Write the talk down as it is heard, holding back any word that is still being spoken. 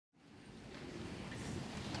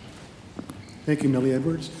Thank you, Millie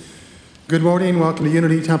Edwards. Good morning. Welcome to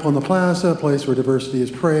Unity Temple in the Plaza, a place where diversity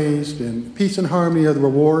is praised and peace and harmony are the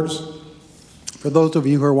rewards. For those of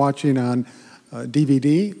you who are watching on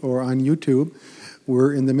DVD or on YouTube,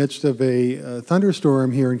 we're in the midst of a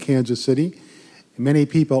thunderstorm here in Kansas City. Many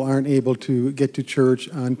people aren't able to get to church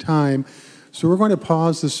on time, so we're going to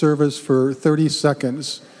pause the service for 30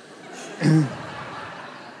 seconds.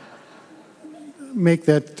 Make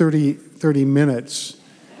that 30 minutes.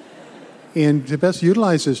 And to best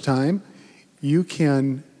utilize this time, you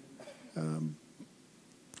can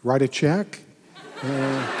write a check,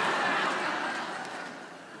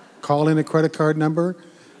 call in a credit card number.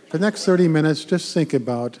 For the next 30 minutes, just think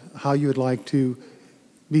about how you would like to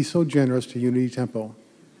be so generous to Unity Temple.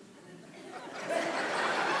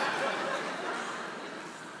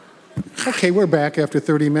 Okay, we're back after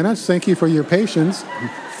 30 minutes. Thank you for your patience.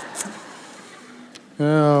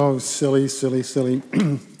 Oh, silly, silly, silly.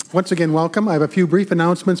 Once again, welcome. I have a few brief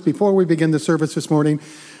announcements before we begin the service this morning.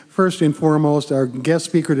 First and foremost, our guest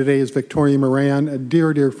speaker today is Victoria Moran, a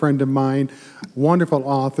dear, dear friend of mine, wonderful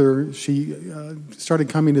author. She started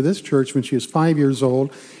coming to this church when she was 5 years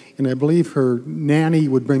old, and I believe her nanny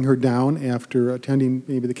would bring her down after attending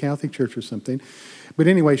maybe the Catholic Church or something. But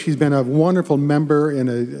anyway, she's been a wonderful member and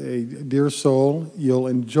a dear soul. You'll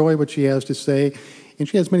enjoy what she has to say. And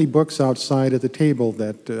she has many books outside at the table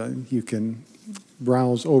that you can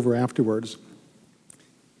browse over afterwards.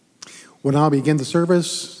 We'll now begin the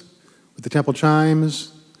service with the temple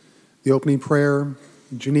chimes, the opening prayer,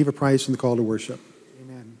 Geneva Price, and the call to worship.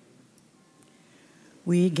 Amen.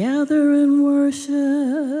 We gather in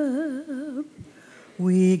worship.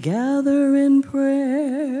 We gather in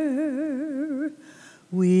prayer.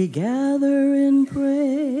 We gather in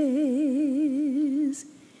praise.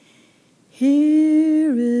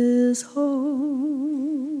 Here is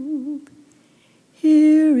hope.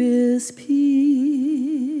 Here is peace.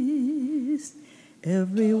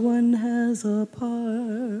 Everyone has a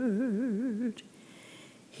part.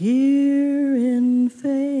 Here in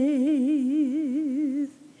faith.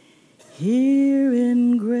 Here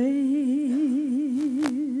in grace.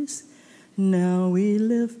 Now we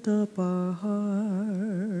lift up our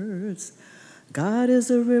hearts. God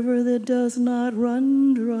is a river that does not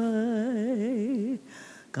run dry.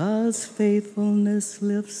 God's faithfulness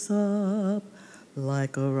lifts up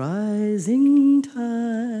like a rising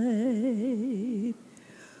tide.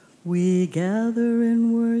 We gather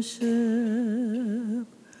in worship.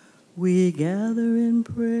 We gather in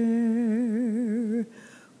prayer.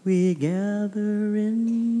 We gather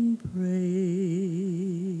in praise.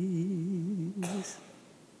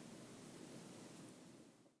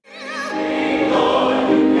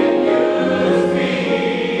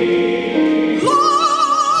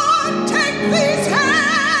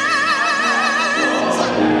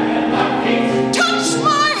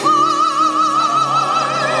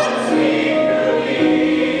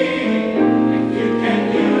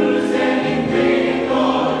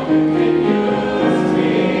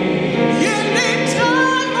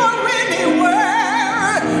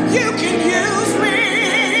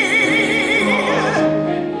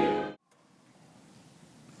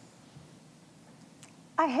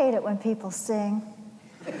 I hate it when people sing.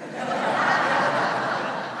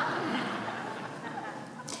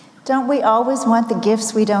 Don't we always want the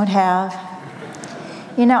gifts we don't have?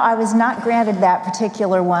 You know, I was not granted that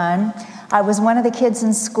particular one. I was one of the kids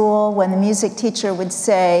in school when the music teacher would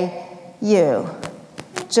say, "You,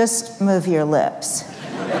 just move your lips."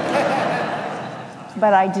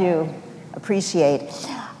 But I do appreciate.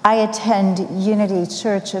 I attend Unity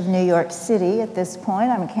Church of New York City at this point.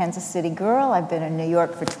 I'm a Kansas City girl. I've been in New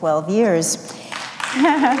York for 12 years.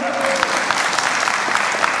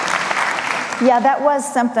 Yeah, that was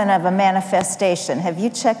something of a manifestation. Have you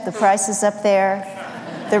checked the prices up there?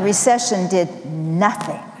 The recession did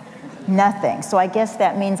nothing. Nothing. So I guess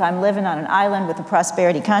that means I'm living on an island with a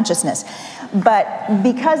prosperity consciousness. But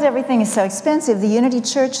because everything is so expensive, the Unity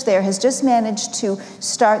Church there has just managed to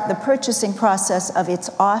start the purchasing process of its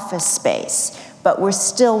office space. But we're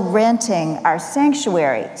still renting our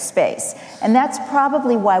sanctuary space. And that's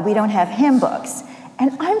probably why we don't have hymn books.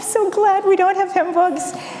 And I'm so glad we don't have hymn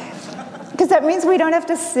books, because that means we don't have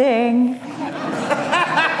to sing.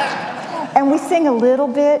 And we sing a little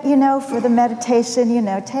bit, you know, for the meditation, you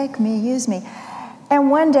know, take me, use me. And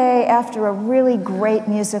one day, after a really great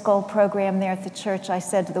musical program there at the church, I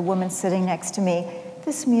said to the woman sitting next to me,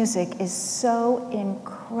 "This music is so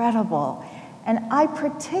incredible. And I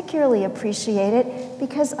particularly appreciate it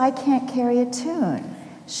because I can't carry a tune."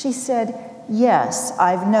 She said, "Yes,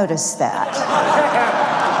 I've noticed that."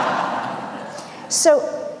 So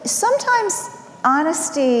sometimes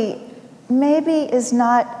honesty maybe is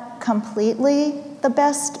not completely the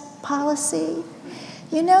best policy.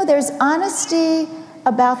 You know, there's honesty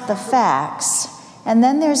about the facts, and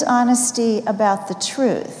then there's honesty about the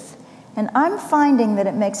truth. And I'm finding that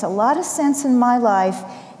it makes a lot of sense in my life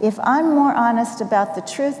if I'm more honest about the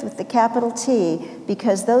truth with the capital T,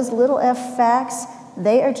 because those little f facts,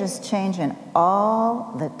 they are just changing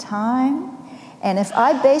all the time. And if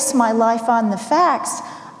I base my life on the facts,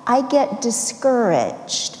 I get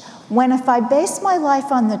discouraged. When if I base my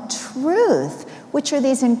life on the truth, which are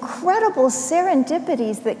these incredible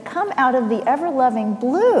serendipities that come out of the ever-loving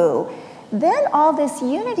blue, then all this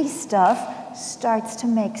unity stuff starts to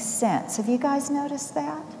make sense. Have you guys noticed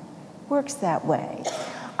that? Works that way.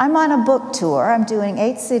 I'm on a book tour. I'm doing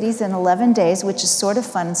 8 cities in 11 days, which is sort of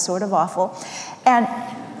fun and sort of awful. And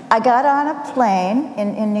I got on a plane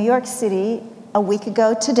in New York City a week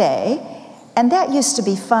ago today, and that used to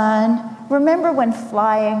be fun. Remember when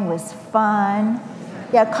flying was fun?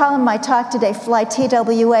 Yeah, calling my talk today, Fly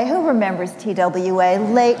TWA. Who remembers TWA?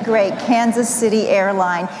 Late, great Kansas City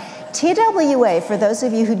airline. TWA, for those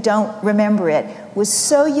of you who don't remember it, was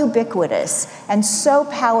so ubiquitous and so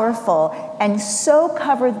powerful and so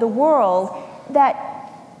covered the world that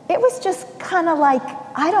it was just kind of like,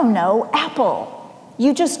 I don't know, Apple.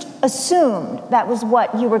 You just assumed that was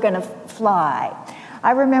what you were going to fly.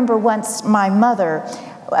 I remember once my mother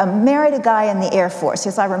married a guy in the Air Force.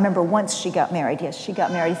 Yes, I remember once she got married. Yes, she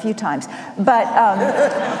got married a few times. But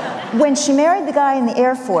when she married the guy in the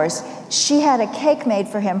Air Force, she had a cake made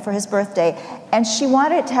for him for his birthday, and she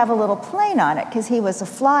wanted it to have a little plane on it because he was a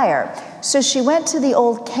flyer. So she went to the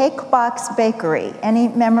old Cake Box Bakery. Any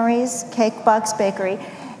memories? Cake Box Bakery.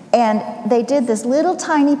 And they did this little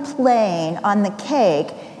tiny plane on the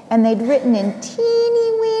cake, and they'd written in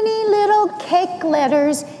teeny weeny little cake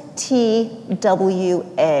letters, TWA.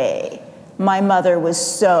 My mother was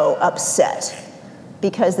so upset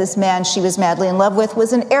because this man she was madly in love with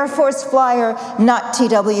was an Air Force flyer, not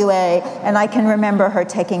TWA, and I can remember her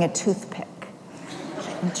taking a toothpick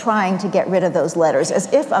and trying to get rid of those letters,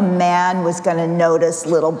 as if a man was going to notice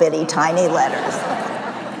little bitty tiny letters.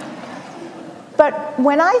 But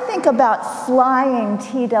when I think about flying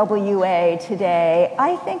TWA today,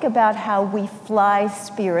 I think about how we fly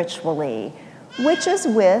spiritually, which is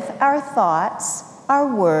with our thoughts, our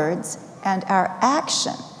words, and our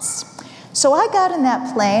actions. So I got in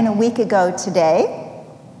that plane a week ago today,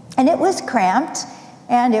 and it was cramped,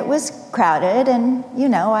 and it was crowded, and, you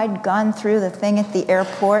know, I'd gone through the thing at the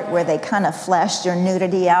airport where they kind of flashed your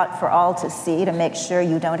nudity out for all to see to make sure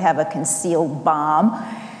you don't have a concealed bomb.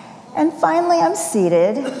 And finally, I'm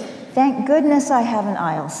seated. Thank goodness I have an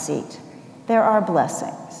aisle seat. There are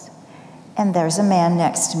blessings. And there's a man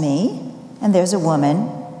next to me, and there's a woman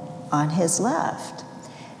on his left.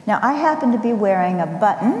 Now, I happen to be wearing a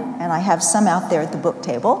button, and I have some out there at the book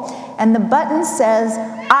table, and the button says,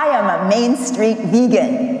 I am a Main Street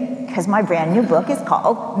vegan, because my brand new book is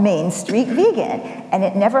called Main Street Vegan, and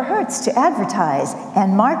it never hurts to advertise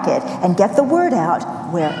and market and get the word out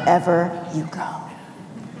wherever you go.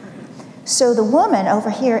 So the woman over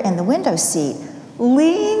here in the window seat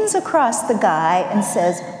leans across the guy and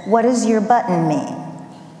says, what does your button mean?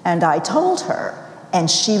 And I told her, and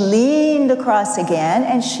she leaned across again,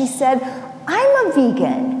 and she said, I'm a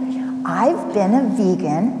vegan. I've been a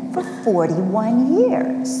vegan for 41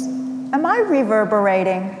 years. Am I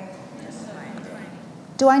reverberating?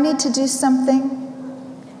 Do I need to do something?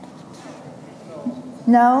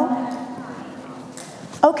 No?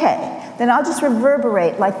 Okay, then I'll just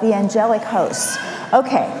reverberate like the angelic hosts.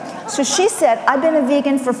 Okay, so she said, I've been a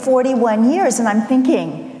vegan for 41 years, and I'm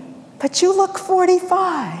thinking, but you look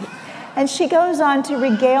 45. And she goes on to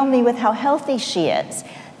regale me with how healthy she is,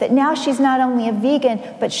 that now she's not only a vegan,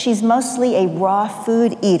 but she's mostly a raw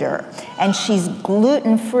food eater, and she's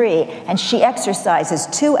gluten-free, and she exercises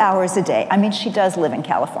 2 hours a day. I mean, she does live in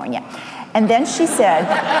California. And then she said,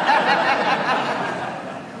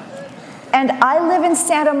 and I live in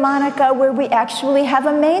Santa Monica where we actually have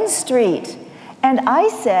a Main Street. And I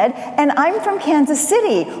said, and I'm from Kansas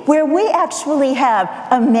City where we actually have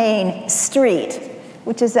a Main Street,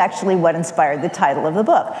 which is actually what inspired the title of the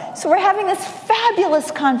book. So we're having this fabulous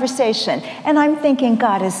conversation, and I'm thinking,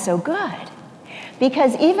 God is so good.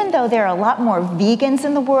 Because even though there are a lot more vegans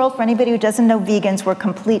in the world, for anybody who doesn't know vegans, we're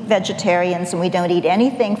complete vegetarians and we don't eat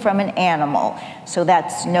anything from an animal. So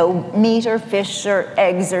that's no meat or fish or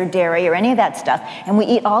eggs or dairy or any of that stuff. And we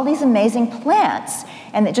eat all these amazing plants.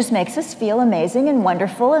 And it just makes us feel amazing and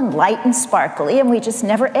wonderful and light and sparkly, and we just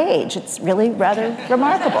never age. It's really rather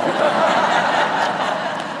remarkable.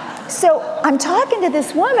 So I'm talking to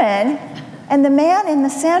this woman, and the man in the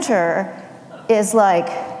center is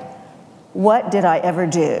like, What did I ever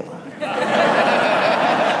do?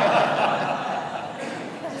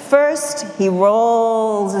 First, he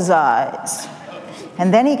rolls his eyes,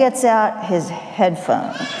 and then he gets out his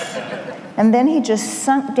headphones, and then he just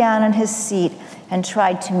sunk down in his seat and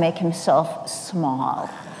tried to make himself small.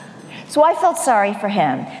 So I felt sorry for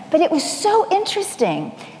him, but it was so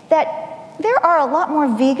interesting that there are a lot more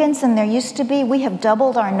vegans than there used to be. We have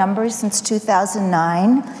doubled our numbers since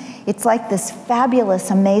 2009. It's like this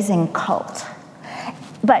fabulous, amazing cult.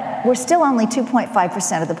 But we're still only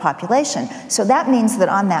 2.5% of the population. So that means that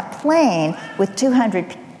on that plane with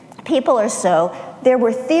 200 people or so, there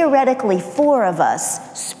were theoretically 4 of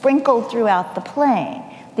us sprinkled throughout the plane.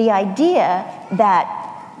 The idea that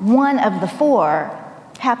one of the 4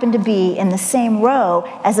 happened to be in the same row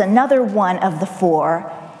as another one of the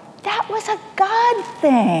 4, that was a God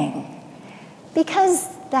thing. Because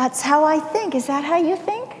that's how I think. Is that how you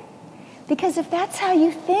think? Because if that's how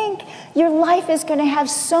you think, your life is going to have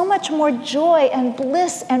so much more joy and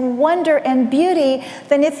bliss and wonder and beauty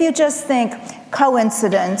than if you just think,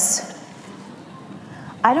 coincidence.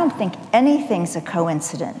 I don't think anything's a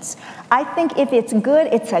coincidence. I think if it's good,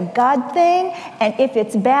 it's a God thing, and if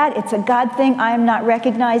it's bad, it's a God thing I am not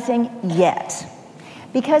recognizing yet.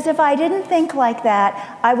 Because if I didn't think like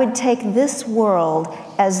that, I would take this world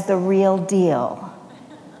as the real deal.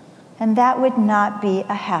 And that would not be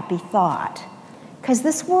a happy thought. Because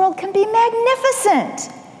this world can be magnificent,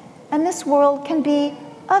 and this world can be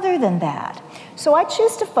other than that. So I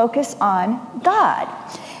choose to focus on God.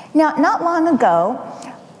 Now, not long ago,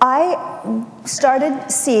 I started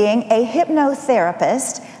seeing a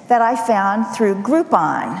hypnotherapist that I found through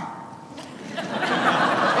Groupon.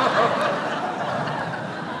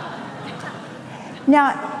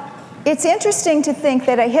 Now, it's interesting to think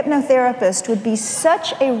that a hypnotherapist would be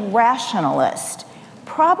such a rationalist,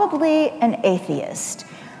 probably an atheist,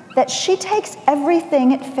 that she takes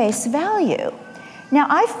everything at face value. Now,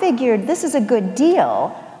 I figured this is a good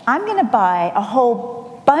deal. I'm going to buy a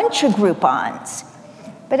whole bunch of Groupons.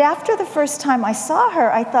 But after the first time I saw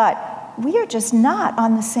her, I thought, we are just not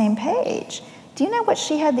on the same page. Do you know what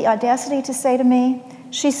she had the audacity to say to me?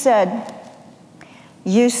 She said,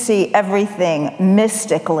 "You see everything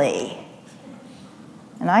mystically."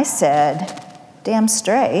 And I said, "Damn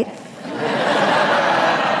straight."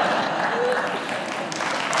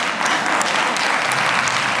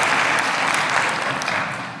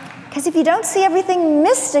 Because if you don't see everything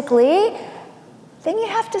mystically, then you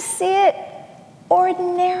have to see it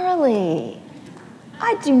ordinarily.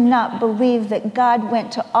 I do not believe that God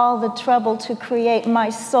went to all the trouble to create my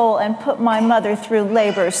soul and put my mother through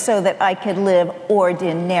labor so that I could live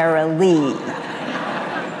ordinarily.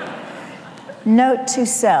 Note to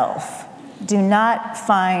self, do not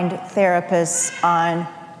find therapists on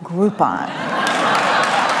Groupon.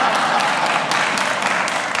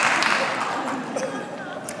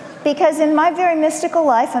 Because in my very mystical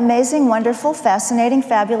life, amazing, wonderful, fascinating,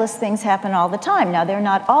 fabulous things happen all the time. Now, they're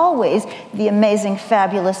not always the amazing,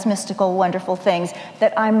 fabulous, mystical, wonderful things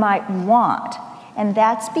that I might want. And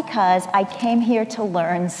that's because I came here to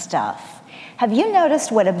learn stuff. Have you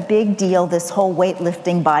noticed what a big deal this whole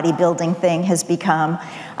weightlifting, bodybuilding thing has become?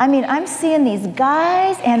 I mean, I'm seeing these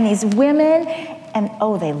guys and these women, and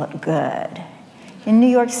oh, they look good. In New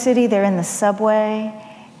York City, they're in the subway,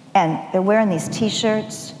 and they're wearing these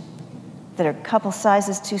t-shirts that are a couple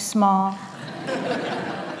sizes too small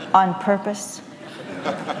on purpose.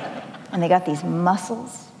 And they got these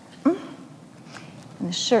muscles. And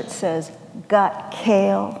the shirt says, "Got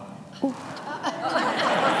kale." Ooh.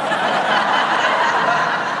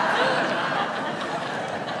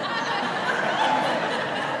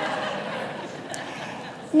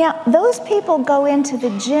 Now, those people go into the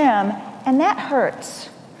gym, and that hurts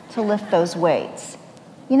to lift those weights.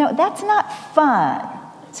 You know, that's not fun.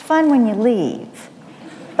 It's fun when you leave.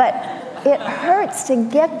 But it hurts to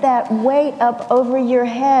get that weight up over your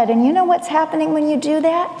head. And you know what's happening when you do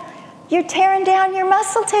that? You're tearing down your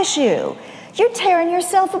muscle tissue. You're tearing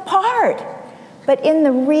yourself apart. But in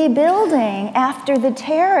the rebuilding, after the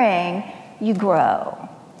tearing, you grow.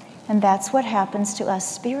 And that's what happens to us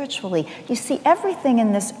spiritually. You see, everything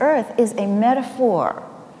in this earth is a metaphor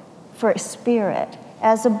for a spirit.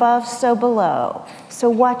 As above, so below. So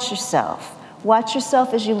watch yourself. Watch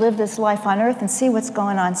yourself as you live this life on earth and see what's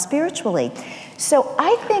going on spiritually. So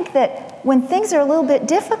I think that when things are a little bit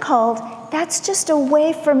difficult, that's just a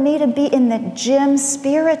way for me to be in the gym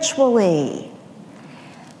spiritually.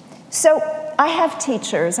 So I have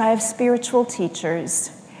teachers. I have spiritual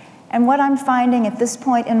teachers. And what I'm finding at this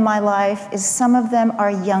point in my life is some of them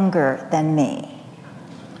are younger than me.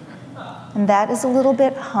 And that is a little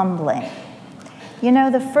bit humbling. You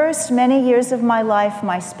know, the first many years of my life,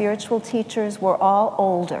 my spiritual teachers were all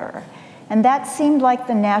older, and that seemed like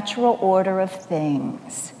the natural order of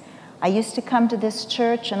things. I used to come to this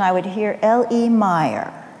church and I would hear L.E.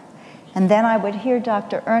 Meyer, and then I would hear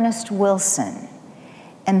Dr. Ernest Wilson,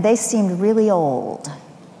 and they seemed really old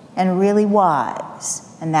and really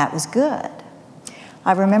wise, and that was good.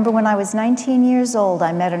 I remember when I was 19 years old,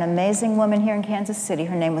 I met an amazing woman here in Kansas City.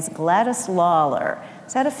 Her name was Gladys Lawler.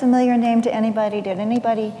 Is that a familiar name to anybody? Did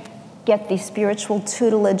anybody get the spiritual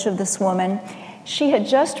tutelage of this woman? She had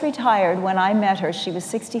just retired when I met her. She was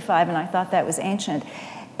 65, and I thought that was ancient.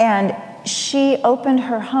 And she opened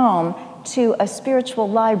her home to a spiritual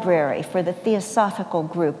library for the Theosophical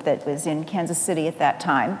group that was in Kansas City at that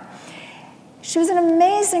time. She was an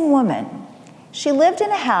amazing woman. She lived in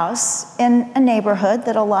a house in a neighborhood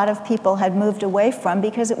that a lot of people had moved away from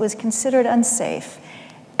because it was considered unsafe.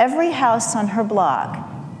 Every house on her block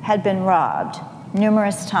had been robbed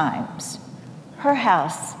numerous times. Her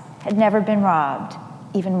house had never been robbed,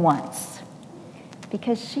 even once,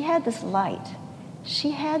 because she had this light.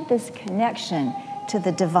 She had this connection to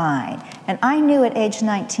the divine. And I knew at age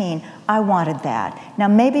 19, I wanted that. Now,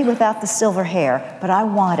 maybe without the silver hair, but I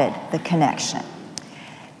wanted the connection.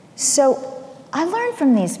 So I learned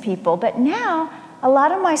from these people, but now a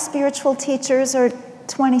lot of my spiritual teachers are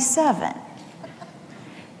 27.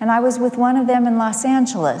 And I was with one of them in Los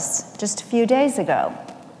Angeles just a few days ago.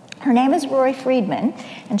 Her name is Rory Friedman,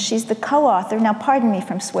 and she's the co-author. Now, pardon me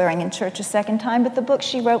from swearing in church a second time, but the book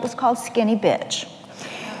she wrote was called Skinny Bitch.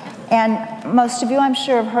 And most of you, I'm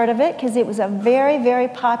sure, have heard of it because it was a very, very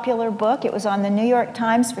popular book. It was on the New York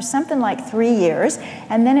Times for something like 3 years,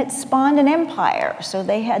 and then it spawned an empire. So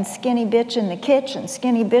they had Skinny Bitch in the kitchen,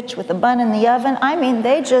 Skinny Bitch with a bun in the oven. I mean,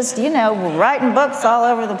 they just, you know, were writing books all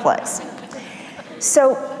over the place.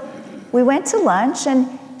 So we went to lunch, and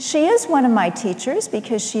she is one of my teachers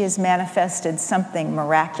because she has manifested something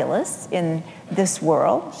miraculous in this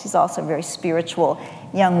world. She's also a very spiritual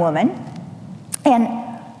young woman. And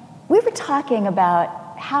we were talking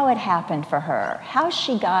about how it happened for her, how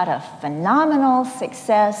she got a phenomenal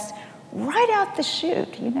success right out the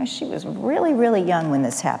chute. You know, she was really, really young when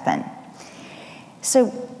this happened. So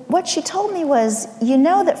what she told me was, you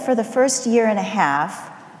know that for the first year and a half,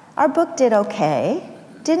 our book did okay,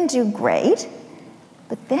 didn't do great,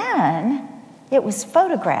 but then it was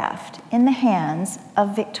photographed in the hands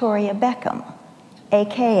of Victoria Beckham,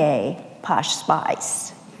 AKA Posh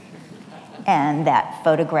Spice. And that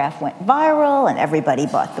photograph went viral, and everybody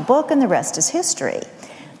bought the book, and the rest is history.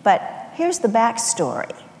 But here's the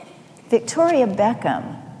backstory. Victoria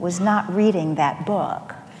Beckham was not reading that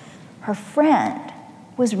book. Her friend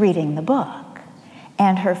was reading the book,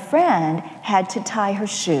 and her friend had to tie her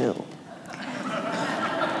shoe.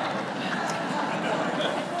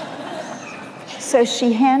 So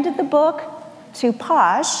she handed the book to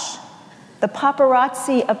Posh, the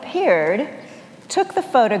paparazzi appeared, took the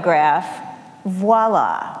photograph,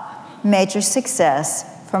 voila, major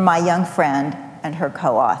success for my young friend and her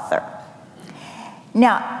co-author.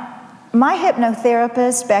 Now, my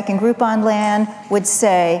hypnotherapist back in Groupon land would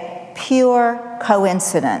say, pure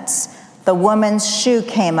coincidence. The woman's shoe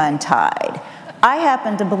came untied. I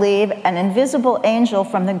happen to believe an invisible angel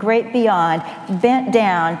from the great beyond bent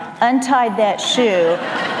down, untied that shoe,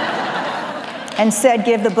 and said,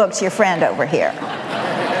 give the book to your friend over here.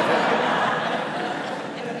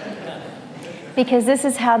 Because this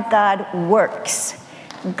is how God works.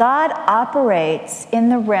 God operates in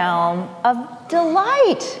the realm of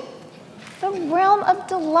delight. The realm of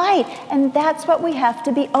delight. And that's what we have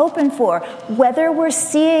to be open for, whether we're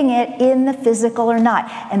seeing it in the physical or not.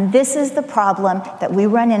 And this is the problem that we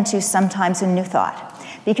run into sometimes in New Thought.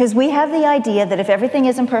 Because we have the idea that if everything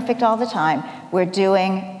isn't perfect all the time, we're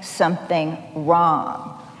doing something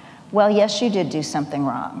wrong. Well, yes, you did do something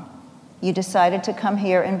wrong. You decided to come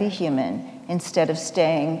here and be human instead of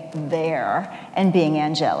staying there and being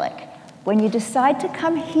angelic. When you decide to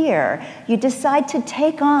come here, you decide to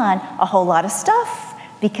take on a whole lot of stuff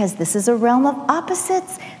because this is a realm of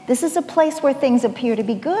opposites. This is a place where things appear to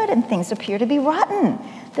be good and things appear to be rotten.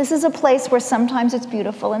 This is a place where sometimes it's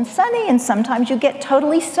beautiful and sunny and sometimes you get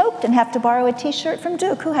totally soaked and have to borrow a t-shirt from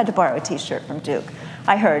Duke. Who had to borrow a t-shirt from Duke?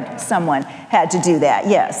 I heard someone had to do that,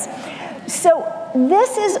 yes. So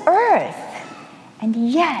this is Earth,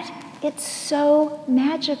 and yet it's so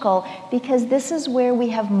magical because this is where we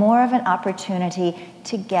have more of an opportunity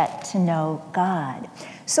to get to know God.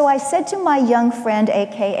 So I said to my young friend,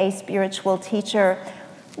 AKA spiritual teacher,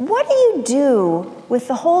 what do you do with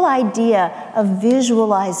the whole idea of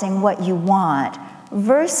visualizing what you want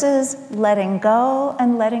versus letting go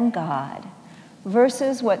and letting God?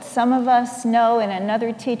 versus what some of us know in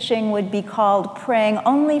another teaching would be called praying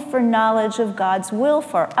only for knowledge of God's will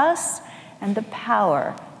for us and the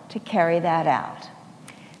power to carry that out.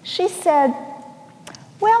 She said,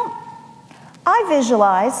 well, I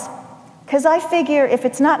visualize, because I figure if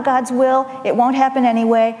it's not God's will, it won't happen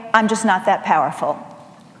anyway. I'm just not that powerful.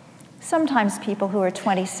 Sometimes people who are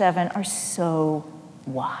 27 are so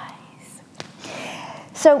wise.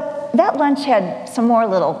 So that lunch had some more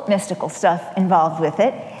little mystical stuff involved with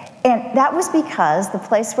it. And that was because the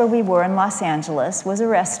place where we were in Los Angeles was a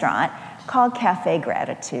restaurant called Cafe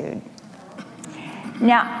Gratitude.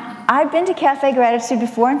 Now, I've been to Cafe Gratitude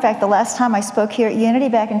before. In fact, the last time I spoke here at Unity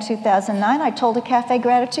back in 2009, I told a Cafe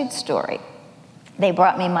Gratitude story. They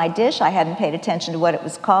brought me my dish. I hadn't paid attention to what it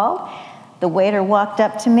was called. The waiter walked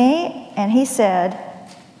up to me and he said,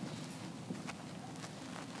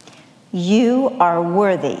 "You are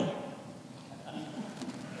worthy."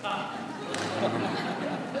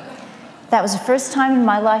 That was the first time in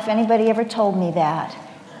my life anybody ever told me that.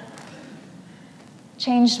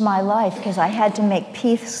 Changed my life because I had to make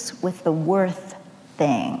peace with the worth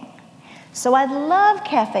thing. So I love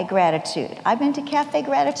Cafe Gratitude. I've been to Cafe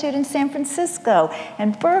Gratitude in San Francisco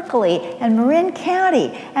and Berkeley and Marin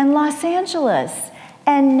County and Los Angeles.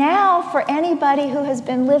 And now for anybody who has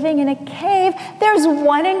been living in a cave, there's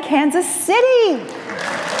one in Kansas City.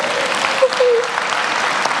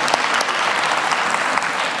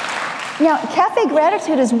 Now, Cafe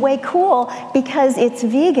Gratitude is way cool because it's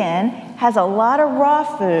vegan, has a lot of raw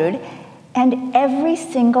food, and every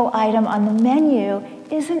single item on the menu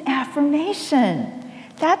is an affirmation.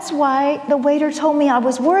 That's why the waiter told me I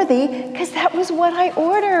was worthy, because that was what I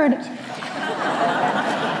ordered.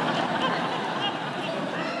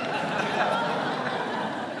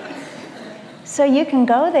 So you can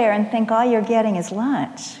go there and think all you're getting is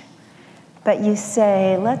lunch. But you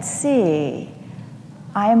say, let's see,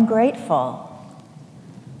 I am grateful.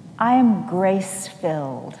 I am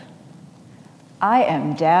grace-filled. I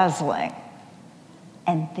am dazzling.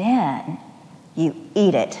 And then you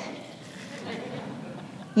eat it.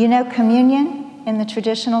 You know communion in the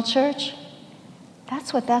traditional church?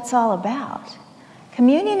 That's what that's all about.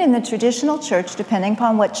 Communion in the traditional church, depending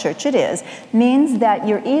upon what church it is, means that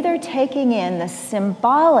you're either taking in the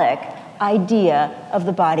symbolic idea of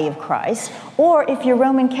the body of Christ, or if you're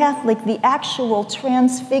Roman Catholic, the actual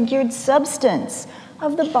transfigured substance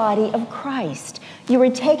of the body of Christ. You are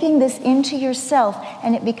taking this into yourself,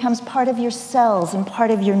 and it becomes part of your cells and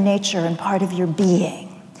part of your nature and part of your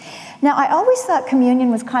being. Now, I always thought communion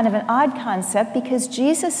was kind of an odd concept because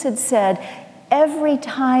Jesus had said, every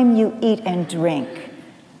time you eat and drink,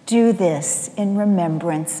 do this in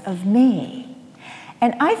remembrance of me.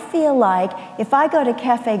 And I feel like if I go to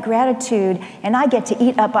Cafe Gratitude and I get to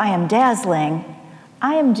eat up I am dazzling,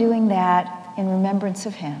 I am doing that in remembrance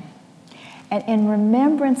of him. And in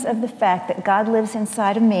remembrance of the fact that God lives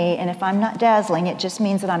inside of me, and if I'm not dazzling, it just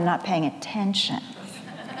means that I'm not paying attention.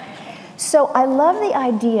 So I love the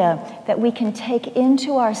idea that we can take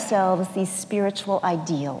into ourselves these spiritual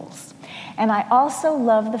ideals. And I also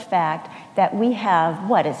love the fact that we have,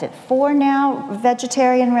 4 now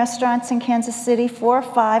vegetarian restaurants in Kansas City, 4 or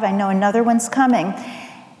 5, I know another one's coming.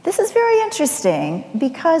 This is very interesting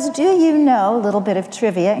because do you know, a little bit of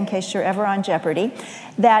trivia in case you're ever on Jeopardy,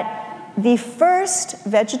 that the first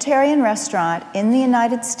vegetarian restaurant in the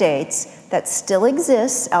United States that still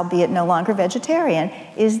exists, albeit no longer vegetarian,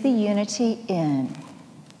 is the Unity Inn.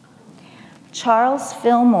 Charles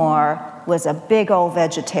Fillmore was a big old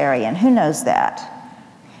vegetarian. Who knows that?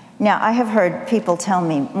 Now, I have heard people tell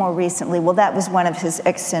me more recently, well, that was one of his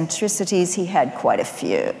eccentricities. He had quite a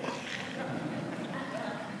few.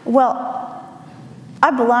 Well,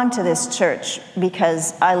 I belong to this church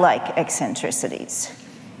because I like eccentricities.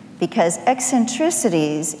 Because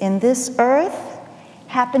eccentricities in this earth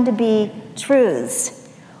happen to be truths.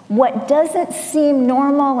 What doesn't seem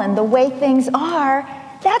normal and the way things are,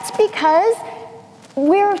 that's because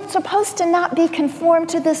we're supposed to not be conformed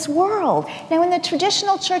to this world. Now, in the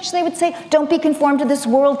traditional church, they would say, don't be conformed to this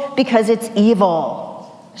world because it's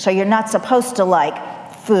evil. So you're not supposed to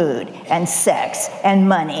like food and sex and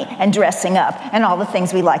money and dressing up and all the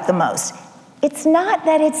things we like the most. It's not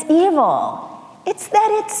that it's evil. It's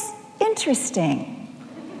that it's interesting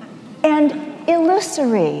and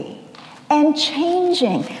illusory and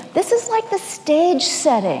changing. This is like the stage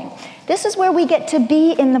setting. This is where we get to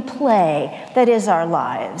be in the play that is our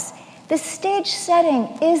lives. The stage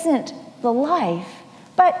setting isn't the life,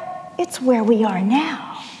 but it's where we are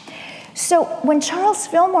now. So when Charles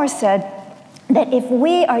Fillmore said that if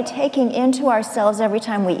we are taking into ourselves every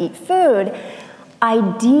time we eat food,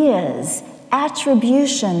 ideas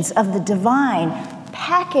attributions of the divine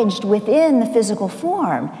packaged within the physical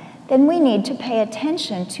form, then we need to pay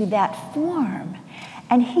attention to that form.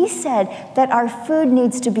 And he said that our food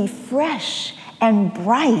needs to be fresh and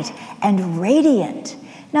bright and radiant.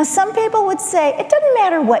 Now, some people would say, it doesn't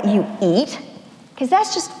matter what you eat, because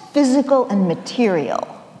that's just physical and material.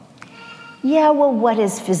 Yeah, well, what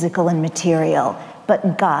is physical and material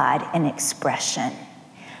but God in expression?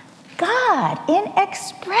 God in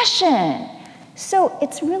expression. So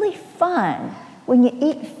it's really fun when you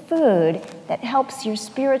eat food that helps your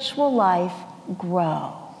spiritual life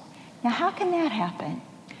grow. Now, how can that happen?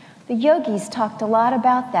 The yogis talked a lot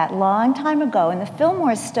about that long time ago, and the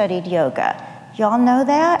Fillmores studied yoga. Y'all know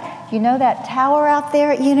that? You know that tower out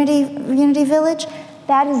there at Unity Village?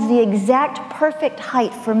 That is the exact perfect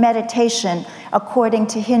height for meditation according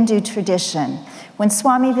to Hindu tradition. When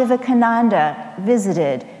Swami Vivekananda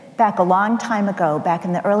visited back a long time ago, back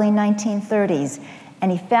in the early 1930s,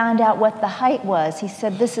 and he found out what the height was, he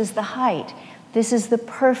said, this is the height. This is the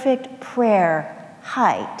perfect prayer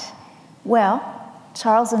height. Well,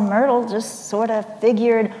 Charles and Myrtle just sort of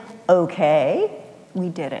figured, okay, we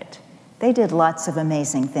did it. They did lots of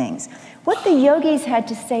amazing things. What the yogis had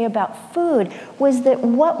to say about food was that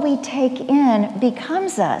what we take in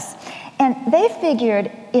becomes us. And they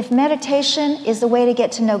figured if meditation is the way to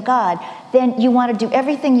get to know God, then you want to do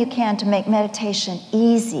everything you can to make meditation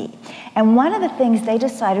easy. And one of the things they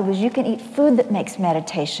decided was you can eat food that makes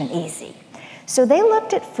meditation easy. So they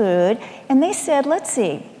looked at food and they said, let's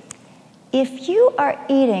see, if you are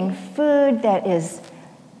eating food that is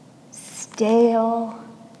stale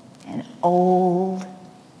and old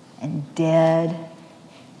and dead,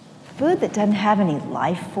 food that doesn't have any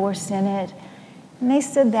life force in it, and they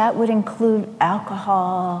said that would include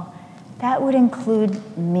alcohol, that would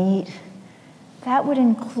include meat, that would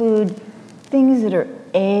include things that are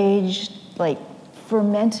aged, like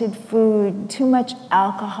fermented food, too much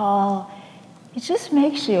alcohol. It just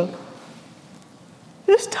makes you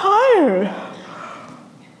just tired.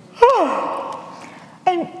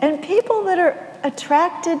 And people that are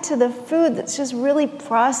attracted to the food that's just really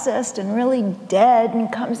processed and really dead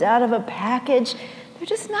and comes out of a package, they're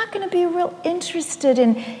just not going to be real interested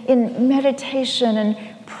in meditation and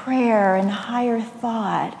prayer and higher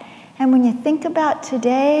thought. And when you think about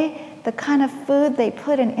today, the kind of food they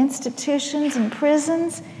put in institutions and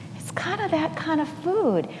prisons, it's kind of that kind of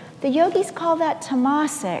food. The yogis call that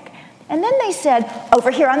tamasic. And then they said,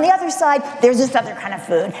 over here on the other side, there's this other kind of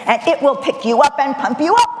food, and it will pick you up and pump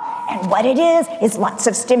you up. And what it is lots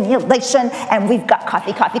of stimulation, and we've got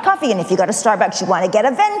coffee, and if you go to Starbucks, you want to get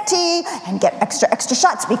a venti and get extra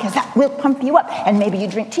shots because that will pump you up. And maybe you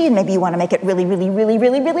drink tea, and maybe you want to make it really, really, really,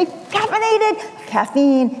 really, really caffeinated.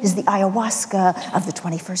 Caffeine is the ayahuasca of the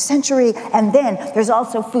 21st century. And then there's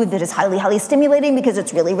also food that is highly, highly stimulating because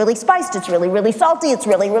it's really, really spiced, it's really, really salty, it's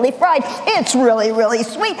really, really fried, it's really, really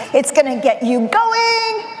sweet. It's going to get you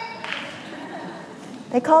going.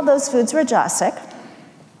 They called those foods rajasic.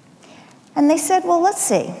 And they said, well, let's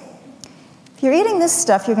see. If you're eating this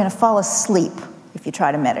stuff, you're going to fall asleep if you try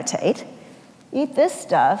to meditate. Eat this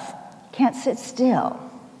stuff, can't sit still.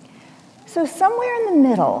 So somewhere in the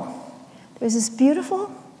middle, there's this beautiful,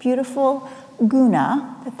 beautiful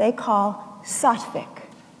guna that they call sattvic.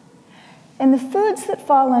 And the foods that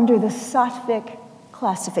fall under the sattvic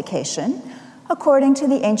classification, according to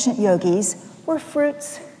the ancient yogis, were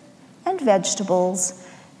fruits and vegetables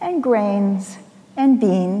and grains and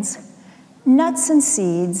beans, nuts and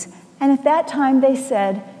seeds, and at that time they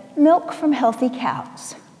said, milk from healthy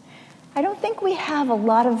cows. I don't think we have a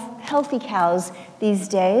lot of healthy cows these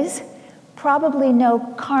days. Probably no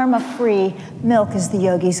karma-free milk, as the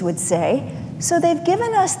yogis would say. So they've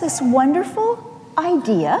given us this wonderful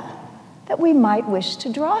idea that we might wish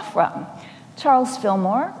to draw from. Charles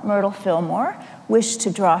Fillmore, Myrtle Fillmore, wished to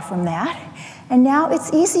draw from that. And now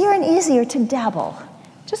it's easier and easier to dabble.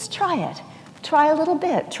 Just try it. Try a little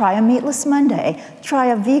bit. Try a meatless Monday. Try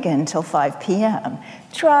a vegan till 5 p.m.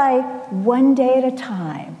 Try one day at a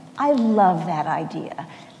time. I love that idea.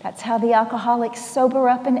 That's how the alcoholics sober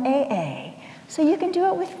up in AA. So you can do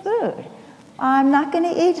it with food. I'm not going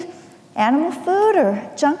to eat animal food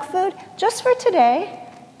or junk food just for today.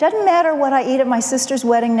 Doesn't matter what I eat at my sister's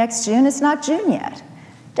wedding next June. It's not June yet.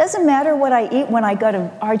 Doesn't matter what I eat when I go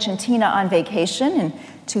to Argentina on vacation in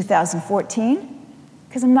 2014.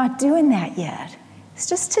 Because I'm not doing that yet. It's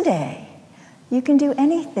just today. You can do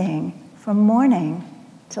anything from morning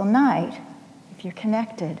till night if you're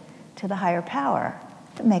connected to the higher power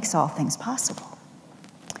that makes all things possible.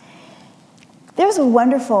 There's a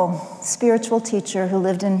wonderful spiritual teacher who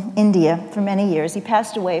lived in India for many years. He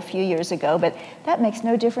passed away a few years ago, but that makes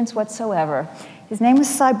no difference whatsoever. His name was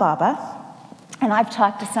Sai Baba, and I've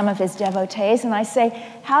talked to some of his devotees, and I say,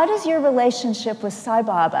 how does your relationship with Sai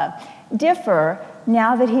Baba differ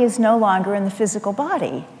now that he is no longer in the physical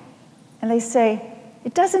body? And they say,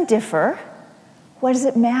 it doesn't differ. What does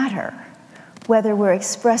it matter? Whether we're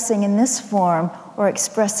expressing in this form or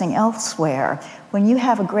expressing elsewhere, when you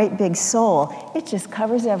have a great big soul, it just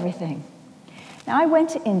covers everything. Now, I went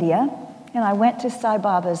to India, and I went to Sai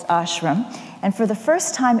Baba's ashram, and for the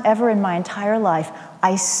first time ever in my entire life,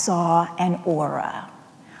 I saw an aura.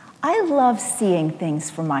 I love seeing things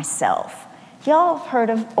for myself. Y'all have heard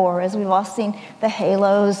of auras. We've all seen the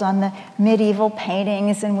halos on the medieval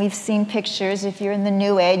paintings, and we've seen pictures. If you're in the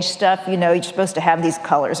New Age stuff, you know you're supposed to have these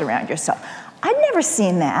colors around yourself. I'd never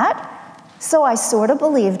seen that, so I sort of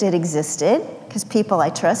believed it existed, because people I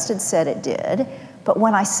trusted said it did. But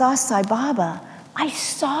when I saw Sai Baba, I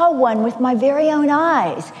saw one with my very own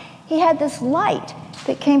eyes. He had this light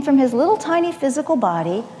that came from his little tiny physical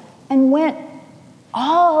body and went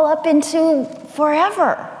all up into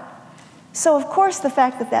forever. So of course the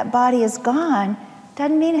fact that that body is gone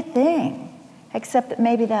doesn't mean a thing, except that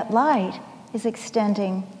maybe that light is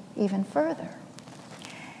extending even further.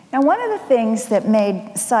 Now, one of the things that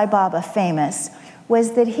made Sai Baba famous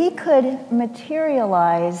was that he could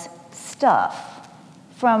materialize stuff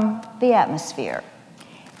from the atmosphere.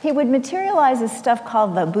 He would materialize this stuff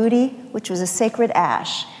called vibhuti, which was a sacred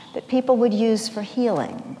ash that people would use for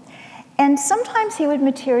healing. And sometimes he would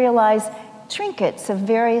materialize trinkets of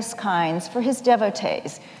various kinds for his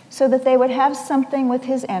devotees so that they would have something with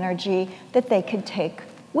his energy that they could take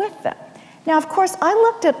with them. Now, of course, I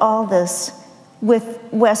looked at all this with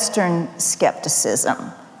Western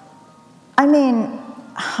skepticism. I mean,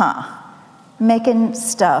 making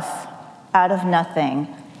stuff out of nothing.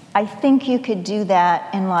 I think you could do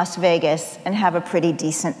that in Las Vegas and have a pretty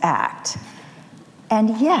decent act.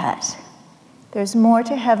 And yet, there's more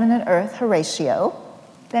to heaven and earth, Horatio,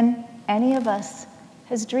 than any of us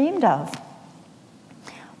has dreamed of.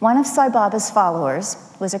 One of Sai Baba's followers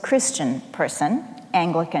was a Christian person,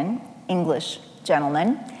 Anglican, English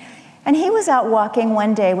gentleman, and he was out walking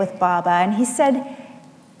one day with Baba, and he said,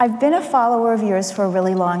 I've been a follower of yours for a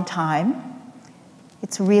really long time.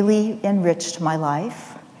 It's really enriched my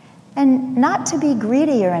life. And not to be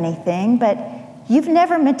greedy or anything, but you've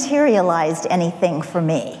never materialized anything for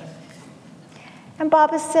me. And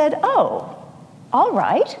Baba said, oh, all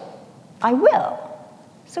right, I will.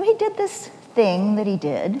 So he did this thing that he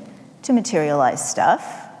did to materialize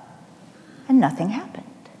stuff, and nothing happened.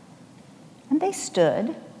 And they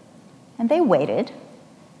stood, and they waited,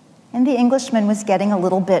 and the Englishman was getting a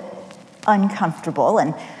little bit uncomfortable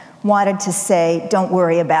and wanted to say, don't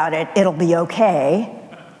worry about it, it'll be okay.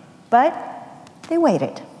 But they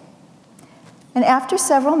waited. And after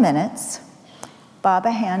several minutes,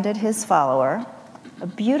 Baba handed his follower a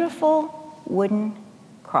beautiful wooden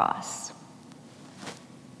cross.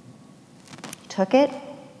 He took it.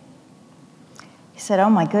 He said,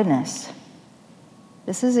 oh my goodness,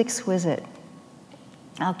 this is exquisite.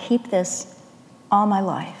 I'll keep this all my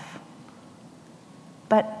life.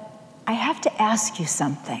 But I have to ask you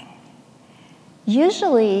something.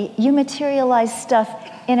 Usually you materialize stuff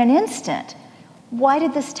in an instant. Why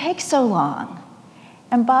did this take so long?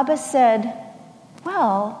 And Baba said,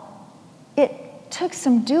 well, it took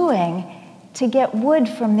some doing to get wood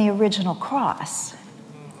from the original cross.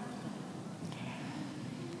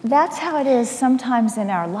 That's how it is sometimes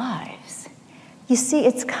in our lives. You see,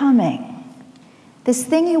 it's coming. This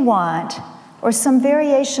thing you want, or some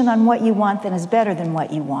variation on what you want that is better than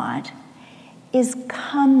what you want, is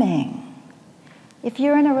coming. If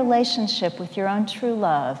you're in a relationship with your own true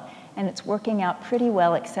love, and it's working out pretty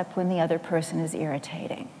well except when the other person is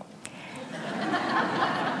irritating.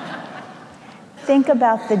 Think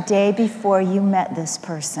about the day before you met this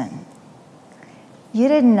person. You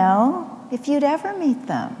didn't know if you'd ever meet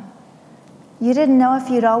them. You didn't know if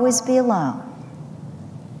you'd always be alone.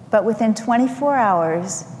 But within 24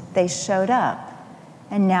 hours, they showed up,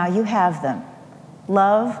 and now you have them.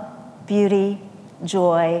 Love, beauty,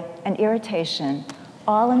 joy, and irritation,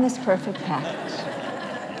 all in this perfect package.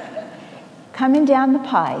 Coming down the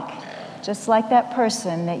pike, just like that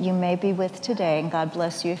person that you may be with today, and God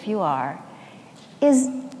bless you if you are, is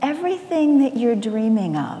everything that you're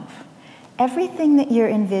dreaming of, everything that you're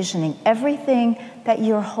envisioning, everything that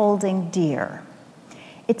you're holding dear.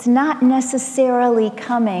 It's not necessarily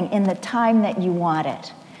coming in the time that you want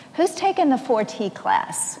it. Who's taken the 4T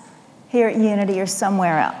class here at Unity or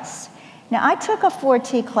somewhere else? Now, I took a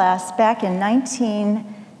 4T class back in 19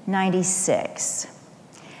 96.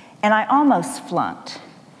 And I almost flunked.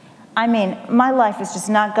 I mean, my life is just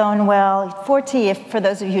not going well. 4T, for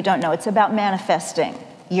those of you who don't know, it's about manifesting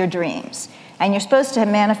your dreams. And you're supposed to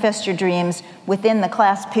manifest your dreams within the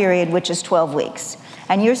class period, which is 12 weeks.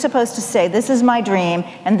 And you're supposed to say, this is my dream,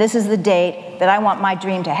 and this is the date that I want my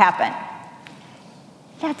dream to happen.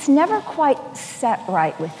 That's never quite set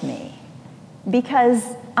right with me, because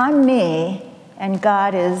I'm me, and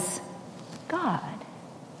God is God.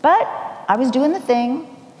 But I was doing the thing,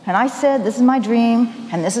 and I said, this is my dream,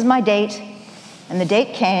 and this is my date, and the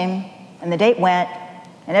date came, and the date went,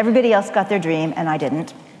 and everybody else got their dream, and I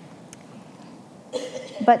didn't.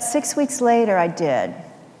 But 6 weeks later, I did.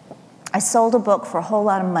 I sold a book for a whole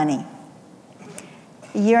lot of money.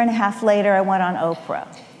 A year and a half later, I went on Oprah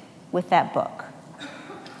with that book.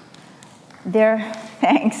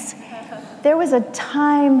 Thanks. There was a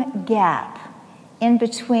time gap in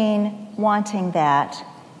between wanting that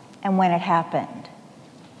and when it happened.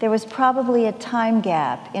 There was probably a time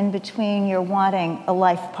gap in between your wanting a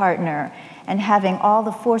life partner and having all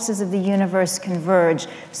the forces of the universe converge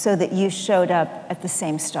so that you showed up at the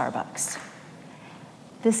same Starbucks.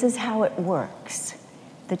 This is how it works.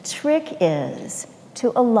 The trick is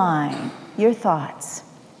to align your thoughts,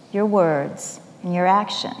 your words, and your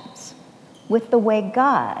actions with the way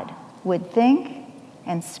God would think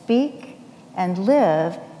and speak and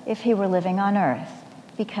live if he were living on earth,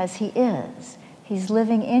 because he is. He's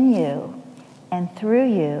living in you and through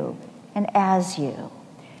you and as you.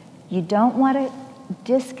 You don't want to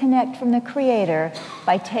disconnect from the Creator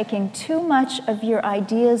by taking too much of your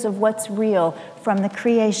ideas of what's real from the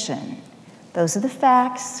creation. Those are the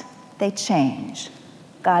facts. They change.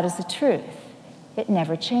 God is the truth. It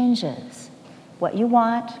never changes. What you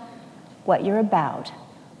want, what you're about,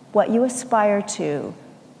 what you aspire to,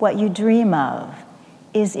 what you dream of,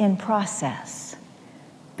 is in process.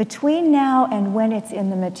 Between now and when it's in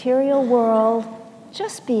the material world,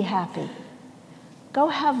 just be happy. Go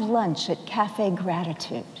have lunch at Cafe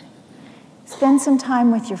Gratitude. Spend some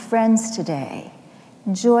time with your friends today.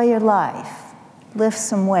 Enjoy your life. Lift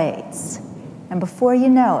some weights. And before you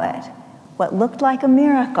know it, what looked like a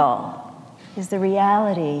miracle is the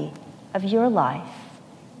reality of your life.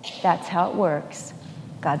 That's how it works.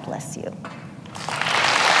 God bless you.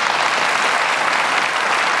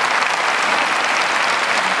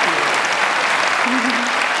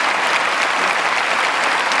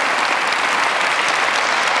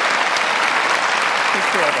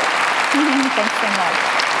 Appreciate it. Thanks so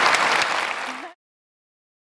much.